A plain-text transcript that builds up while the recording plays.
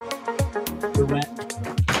The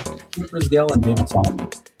Rant. Stuart Brisgell and David Solomon.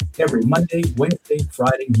 Every Monday, Wednesday,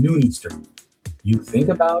 Friday, noon Eastern. You think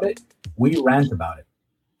about it, we rant about it.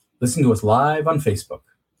 Listen to us live on Facebook.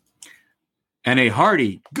 And a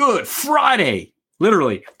hearty Good Friday,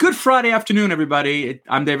 literally, Good Friday afternoon, everybody.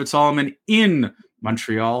 I'm David Solomon in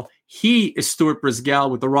Montreal. He is Stuart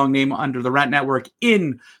Brisgell with the wrong name under the Rant Network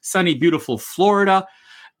in sunny, beautiful Florida.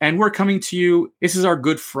 And we're coming to you. This is our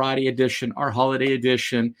Good Friday edition, our holiday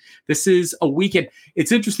edition. This is a weekend.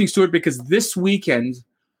 It's interesting, Stuart, because this weekend,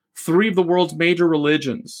 three of the world's major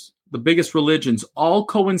religions, the biggest religions, all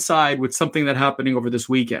coincide with something that's happening over this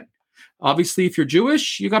weekend. Obviously, if you're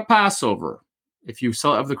Jewish, you got Passover. If you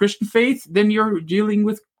have the Christian faith, then you're dealing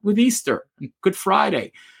with Easter and Good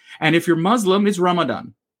Friday. And if you're Muslim, it's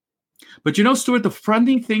Ramadan. But you know, Stuart, the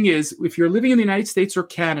funny thing is, if you're living in the United States or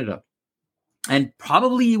Canada, and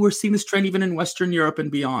probably we're seeing this trend even in Western Europe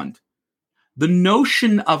and beyond, the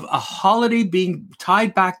notion of a holiday being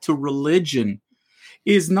tied back to religion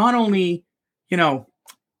is not only,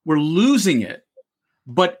 we're losing it,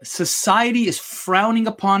 but society is frowning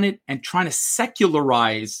upon it and trying to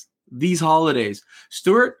secularize these holidays.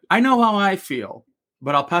 Stuart, I know how I feel,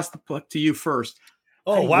 but I'll pass the puck to you first.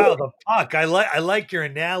 Oh, wow, the puck. I like your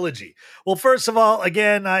analogy. Well, first of all,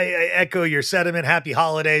 again, I echo your sentiment. Happy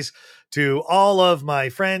holidays to all of my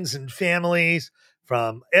friends and families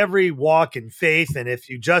from every walk in faith. And if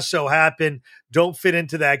you just so happen don't fit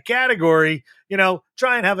into that category,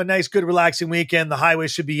 try and have a nice, good, relaxing weekend. The highway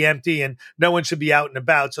should be empty and no one should be out and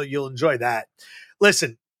about, so you'll enjoy that.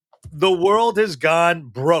 Listen, the world has gone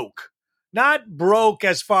broke. Not broke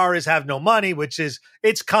as far as have no money, which is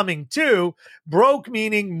it's coming too. Broke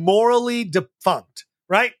meaning morally defunct,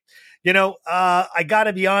 right? I got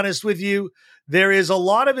to be honest with you. There is a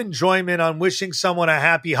lot of enjoyment on wishing someone a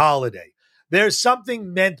happy holiday. There's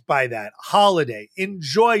something meant by that. Holiday.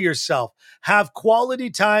 Enjoy yourself. Have quality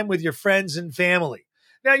time with your friends and family.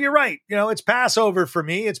 Now, you're right. It's Passover for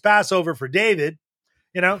me. It's Passover for David.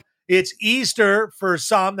 It's Easter for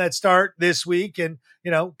some that start this week and,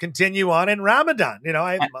 continue on in Ramadan.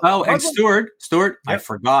 And Stuart, yep. I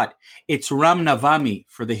forgot. It's Ram Navami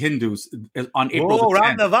for the Hindus on April the 10th.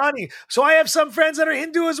 Ram Navami. So I have some friends that are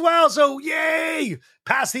Hindu as well. So yay,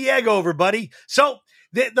 pass the egg over, buddy. So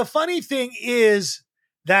the funny thing is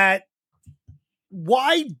that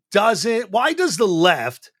why does the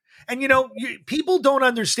left, and people don't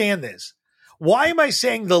understand this. Why am I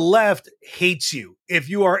saying the left hates you if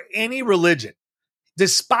you are any religion,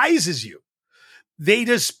 despises you? They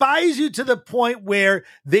despise you to the point where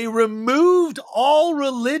they removed all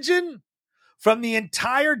religion from the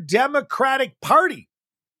entire Democratic Party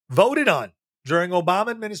voted on during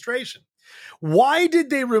Obama administration. Why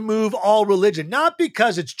did they remove all religion? Not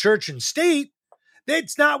because it's church and state.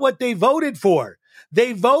 That's not what they voted for.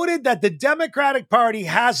 They voted that the Democratic Party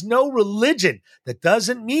has no religion. That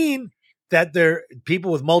doesn't mean that they're people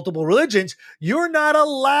with multiple religions. You're not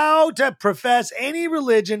allowed to profess any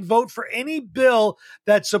religion, vote for any bill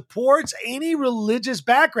that supports any religious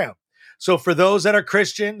background. So for those that are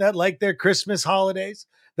Christian, that like their Christmas holidays,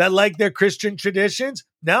 that like their Christian traditions,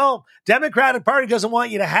 no, Democratic Party doesn't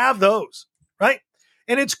want you to have those, right?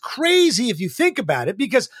 And it's crazy if you think about it,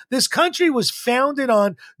 because this country was founded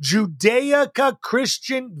on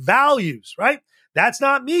Judaica-Christian values, right? That's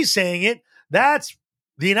not me saying it. That's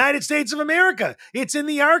the United States of America. It's in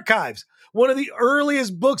the archives. One of the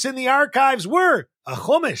earliest books in the archives were a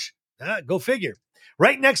Chumash. Go figure.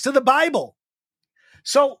 Right next to the Bible.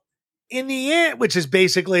 So in the end, which is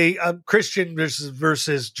basically a Christian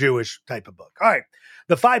versus Jewish type of book. All right.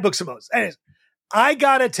 The 5 books of Moses. Anyways, I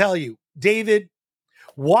got to tell you, David,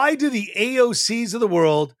 why do the AOCs of the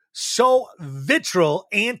world so vitriol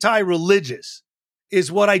anti-religious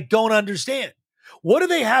is what I don't understand. What do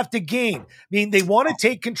they have to gain? I mean, they want to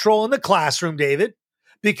take control in the classroom, David,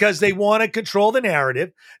 because they want to control the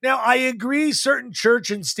narrative. Now, I agree certain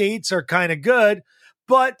church and states are kind of good,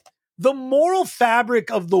 but the moral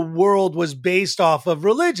fabric of the world was based off of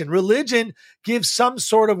religion. Religion gives some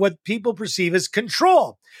sort of what people perceive as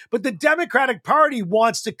control. But the Democratic Party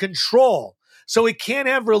wants to control. So it can't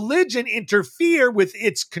have religion interfere with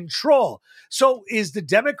its control. So is the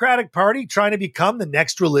Democratic Party trying to become the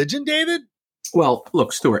next religion, David? Well,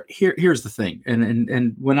 look, Stuart, here's the thing.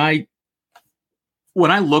 And when I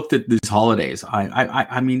looked at these holidays,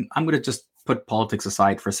 I mean, I'm going to just put politics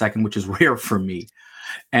aside for a second, which is rare for me,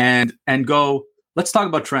 and go, let's talk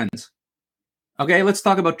about trends. Okay, let's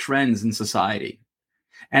talk about trends in society.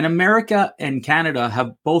 And America and Canada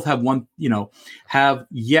have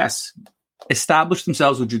established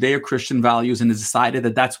themselves with Judeo-Christian values and has decided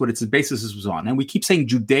that that's what its basis was on. And we keep saying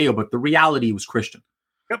Judeo, but the reality was Christian.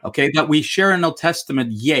 Okay, that we share an Old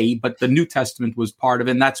Testament, yay, but the New Testament was part of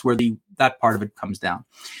it, and that's where that part of it comes down.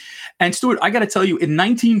 And Stuart, I got to tell you, in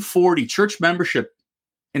 1940, church membership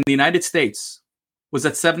in the United States was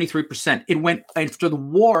at 73%. It went after the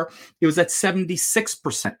war, it was at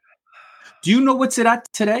 76%. Do you know what's it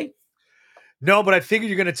at today? No, but I figured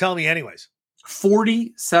you're going to tell me anyways.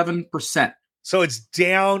 47%. So it's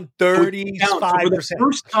down 35%. So for the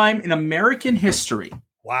first time in American history,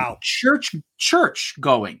 wow, church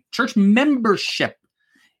membership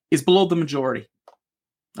is below the majority.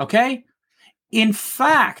 Okay? In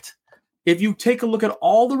fact, if you take a look at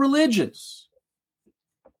all the religions,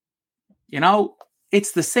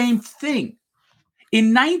 it's the same thing.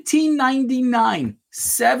 In 1999,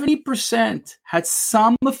 70% had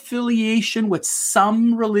some affiliation with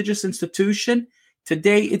some religious institution.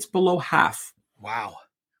 Today, it's below half. Wow.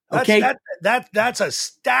 Okay, that's a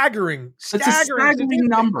staggering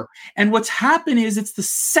number. And what's happened is it's the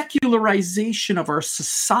secularization of our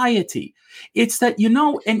society. It's that,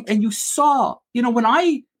 and you saw, when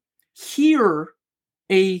I hear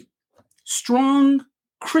a strong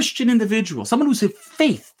Christian individual, someone who's of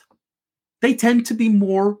faith, they tend to be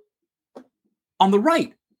more on the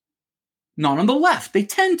right, not on the left. They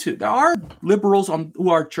tend to. There are liberals who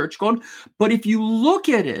are church going, but if you look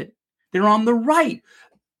at it, they're on the right.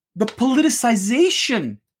 The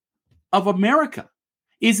politicization of America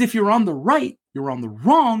is if you're on the right, you're on the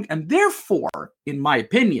wrong. And therefore, in my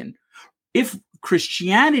opinion, if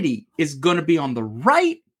Christianity is going to be on the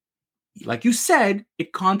right, like you said,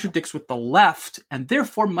 it contradicts with the left and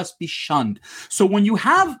therefore must be shunned. So when you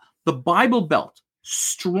have the Bible Belt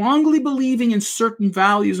strongly believing in certain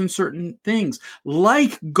values and certain things,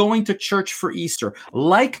 like going to church for Easter,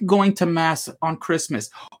 like going to Mass on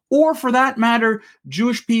Christmas, or for that matter,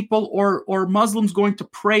 Jewish people or Muslims going to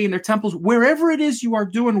pray in their temples, wherever it is you are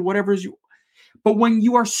doing, whatever is you. But when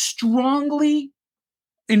you are strongly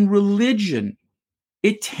in religion,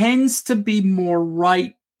 it tends to be more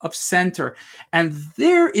right of center. And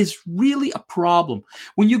there is really a problem.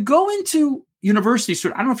 When you go into university,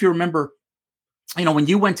 so I don't know if you remember, when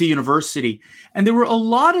you went to university, and there were a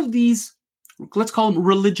lot of these, let's call them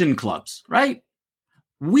religion clubs, right?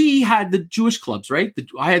 We had the Jewish clubs, right?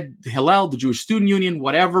 I had Hillel, the Jewish Student Union,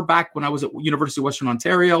 whatever, back when I was at University of Western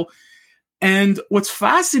Ontario. And what's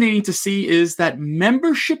fascinating to see is that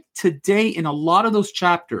membership today in a lot of those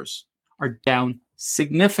chapters are down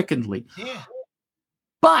significantly. Yeah.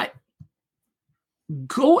 But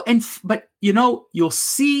you'll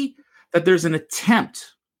see that there's an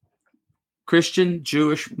attempt, Christian,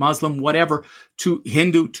 Jewish, Muslim, whatever, to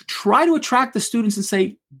Hindu, to try to attract the students and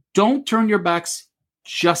say, don't turn your backs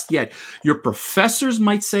just yet. Your professors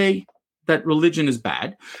might say that religion is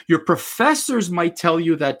bad. Your professors might tell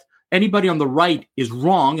you that anybody on the right is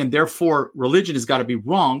wrong, and therefore religion has got to be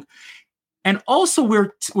wrong. And also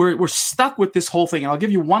we're stuck with this whole thing. And I'll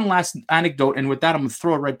give you one last anecdote, and with that, I'm going to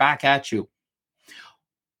throw it right back at you.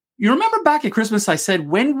 You remember back at Christmas, I said,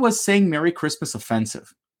 when was saying Merry Christmas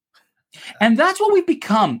offensive? And that's what we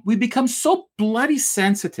become. We become so bloody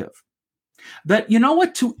sensitive that,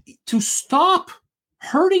 to stop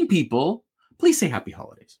hurting people, please say happy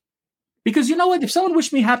holidays. Because you know what? If someone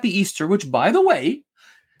wished me happy Easter, which, by the way,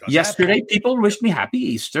 yesterday people wished me happy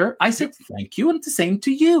Easter, I said thank you, and it's the same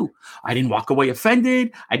to you. I didn't walk away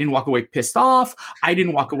offended. I didn't walk away pissed off. I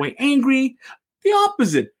didn't walk away angry. The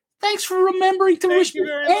opposite. Thanks for remembering to wish me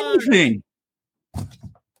anything.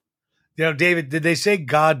 David, did they say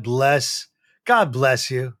God bless? God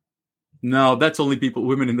bless you. No, that's only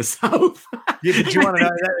women in the South. Did you want to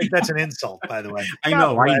know? That's an insult, by the way. I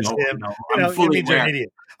know. I'm fully aware. You're an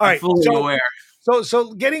idiot. All right, fully aware.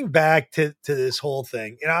 So getting back to this whole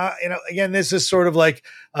thing, again, this is sort of like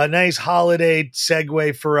a nice holiday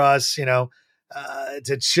segue for us, to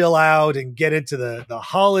chill out and get into the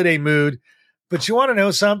holiday mood. But you want to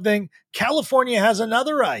know something? California has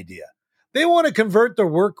another idea. They want to convert their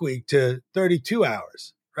work week to 32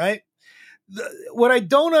 hours, right? What I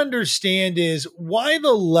don't understand is why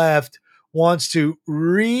the left wants to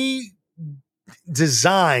redesign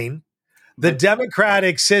the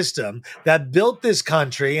democratic system that built this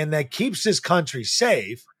country and that keeps this country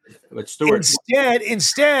safe.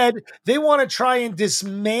 Instead, they want to try and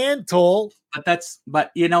dismantle.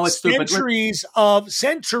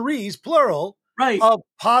 Centuries, plural, right, of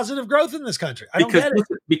positive growth in this country. I don't get it.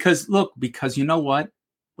 Because you know what?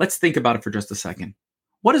 Let's think about it for just a second.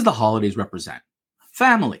 What does the holidays represent?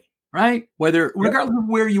 Family, right? Regardless of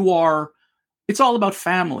where you are, it's all about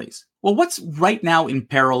families. Well, what's right now in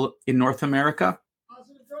peril in North America?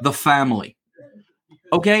 The family.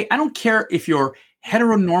 Okay? I don't care if you're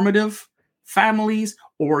heteronormative families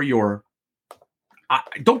or you're I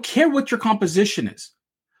don't care what your composition is.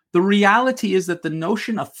 The reality is that the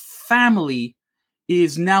notion of family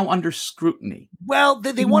is now under scrutiny. Well,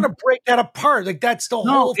 they want to break that apart. Like that's the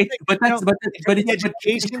whole thing. But that's but the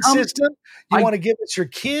education system. You want to give us your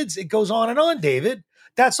kids. It goes on and on, David.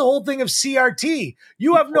 That's the whole thing of CRT.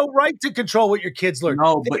 You have no right to control what your kids learn.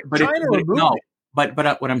 No,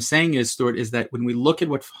 but what I'm saying is, Stuart, is that when we look at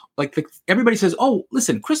what like everybody says, oh,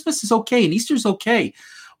 listen, Christmas is okay and Easter's okay.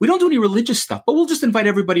 We don't do any religious stuff, but we'll just invite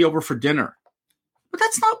everybody over for dinner. But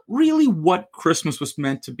that's not really what Christmas was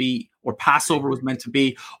meant to be, or Passover was meant to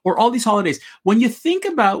be, or all these holidays. When you think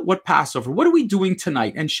about what Passover, what are we doing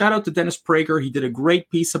tonight? And shout out to Dennis Prager. He did a great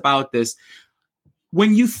piece about this.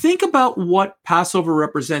 When you think about what Passover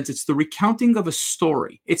represents, it's the recounting of a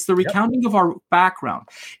story. It's the recounting of our background.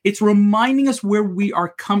 It's reminding us where we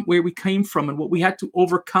came from and what we had to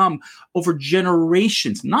overcome over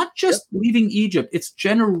generations, not just leaving Egypt, it's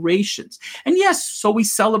generations. And yes, so we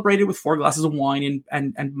celebrated with 4 glasses of wine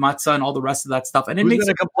and matzah and all the rest of that stuff. And it Who's makes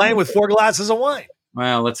going to complain with 4 glasses of wine?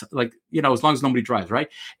 Well, it's like, as long as nobody drives, right?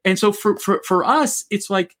 And so for us, it's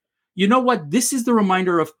like, you know what? This is the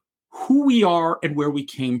reminder of who we are and where we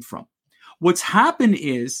came from. What's happened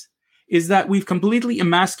is that we've completely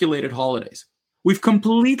emasculated holidays. We've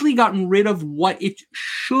completely gotten rid of what it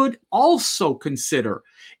should also consider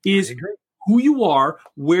is who you are,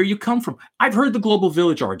 where you come from. I've heard the global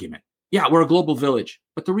village argument. Yeah, we're a global village.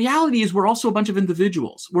 But the reality is we're also a bunch of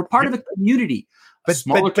individuals. We're part of a community. But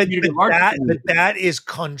that is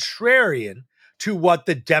contrarian to what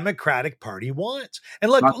the Democratic Party wants. And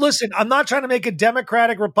look, listen, I'm not trying to make a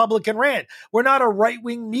Democratic Republican rant. We're not a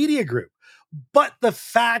right-wing media group. But the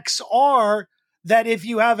facts are that if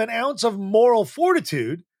you have an ounce of moral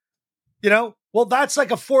fortitude, well, that's like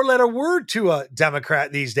a 4-letter word to a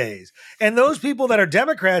Democrat these days. And those people that are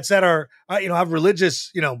Democrats that are, have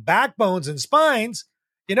religious, backbones and spines,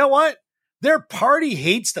 you know what? Their party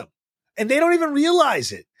hates them. And they don't even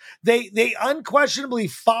realize it. They unquestionably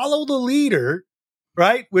follow the leader,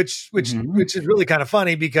 right? Which is really kind of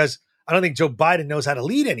funny because I don't think Joe Biden knows how to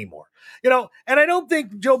lead anymore, and I don't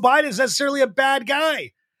think Joe Biden is necessarily a bad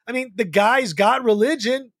guy. I mean, the guy's got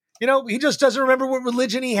religion, he just doesn't remember what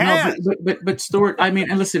religion he has. No, but Stuart, I mean,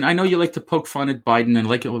 and listen, I know you like to poke fun at Biden and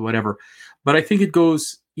like it or whatever, but I think it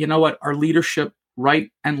goes, you know what? Our leadership, right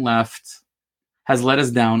and left, has let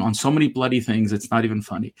us down on so many bloody things. It's not even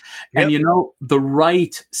funny. Yep. And, the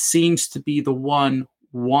right seems to be the one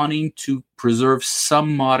wanting to preserve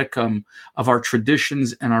some modicum of our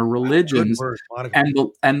traditions and our religions,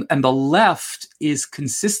 and the left is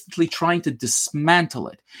consistently trying to dismantle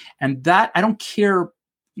it. And that, I don't care,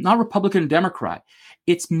 not Republican and Democrat,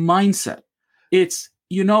 it's mindset. It's,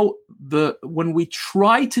 when we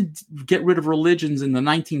try to get rid of religions in the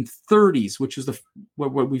 1930s, which is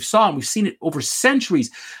what we saw, and we've seen it over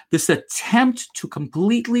centuries, this attempt to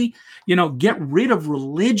completely, get rid of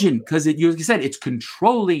religion because you said it's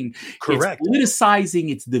controlling, correct, it's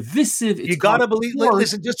politicizing, it's divisive. You got to believe.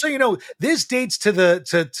 Listen, just so you know, this dates to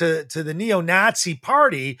the neo-Nazi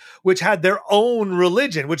party, which had their own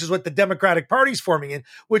religion, which is what the Democratic Party's forming in,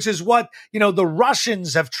 which is what the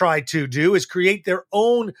Russians have tried to do, is create their own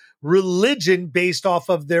religion based off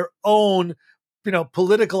of their own,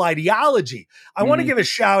 political ideology. I want to give a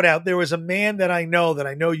shout out. There was a man that I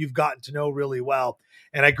know you've gotten to know really well,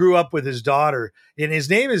 and I grew up with his daughter, and his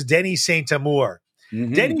name is Denny Saint-Amour.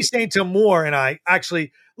 Denny Saint-Amour and I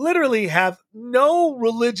actually literally have no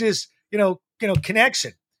religious,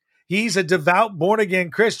 connection. He's a devout, born-again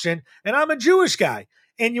Christian, and I'm a Jewish guy.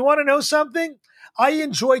 And you want to know something? I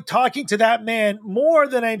enjoy talking to that man more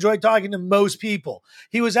than I enjoy talking to most people.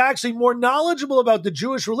 He was actually more knowledgeable about the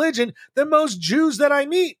Jewish religion than most Jews that I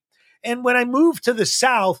meet. And when I moved to the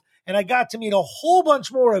South and I got to meet a whole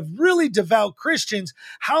bunch more of really devout Christians,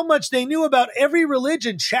 how much they knew about every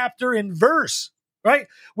religion, chapter and verse, right?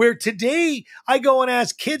 Where today I go and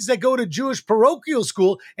ask kids that go to Jewish parochial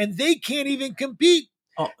school and they can't even compete.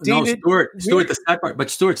 Oh, David, no, Stuart, the sad part. But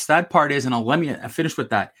Stuart, sad part is, and I finish with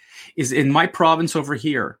that, is in my province over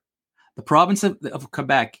here, the province of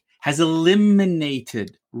Quebec has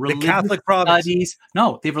eliminated religious Catholic province. Studies.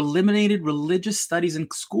 No, they've eliminated religious studies in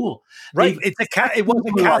school. Right. It was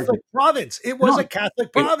a Catholic province. It was a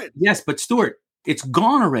Catholic province. Yes, but Stuart, it's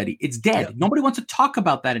gone already. It's dead. Yeah. Nobody wants to talk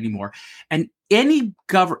about that anymore. And any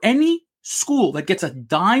school that gets a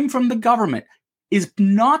dime from the government is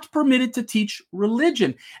not permitted to teach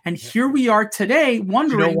religion. And here we are today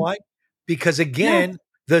wondering. You know why? Because again,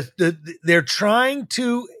 they're trying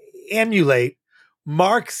to emulate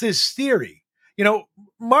Marxist theory.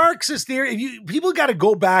 Marxist theory, people got to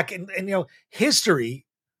go back and history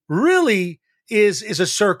really is a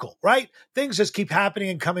circle, right? Things just keep happening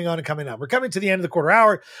and coming on and coming on. We're coming to the end of the quarter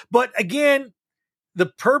hour. But again, the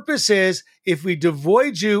purpose is if we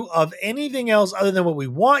devoid you of anything else other than what we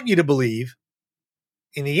want you to believe,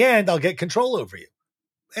 in the end, I'll get control over you.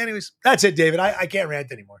 Anyways, that's it, David. I can't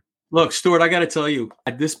rant anymore. Look, Stuart, I got to tell you,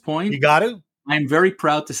 at this point, You got to? I'm very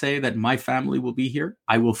proud to say that my family will be here.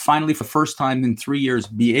 I will finally, for the first time in 3 years,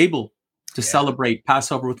 be able to celebrate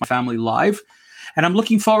Passover with my family live. And I'm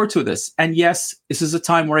looking forward to this. And yes, this is a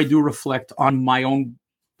time where I do reflect on my own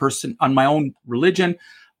person, on my own religion,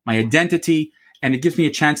 my identity, and it gives me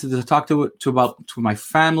a chance to talk to my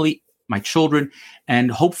family, my children,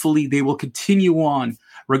 and hopefully they will continue on.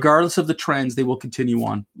 Regardless of the trends, they will continue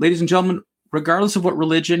on. Ladies and gentlemen, regardless of what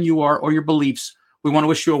religion you are or your beliefs, we want to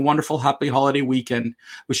wish you a wonderful, happy holiday weekend.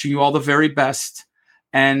 Wishing you all the very best.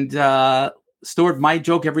 And Stuart, my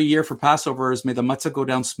joke every year for Passover is may the matzah go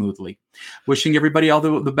down smoothly. Wishing everybody all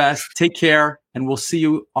the best. Take care, and we'll see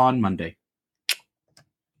you on Monday.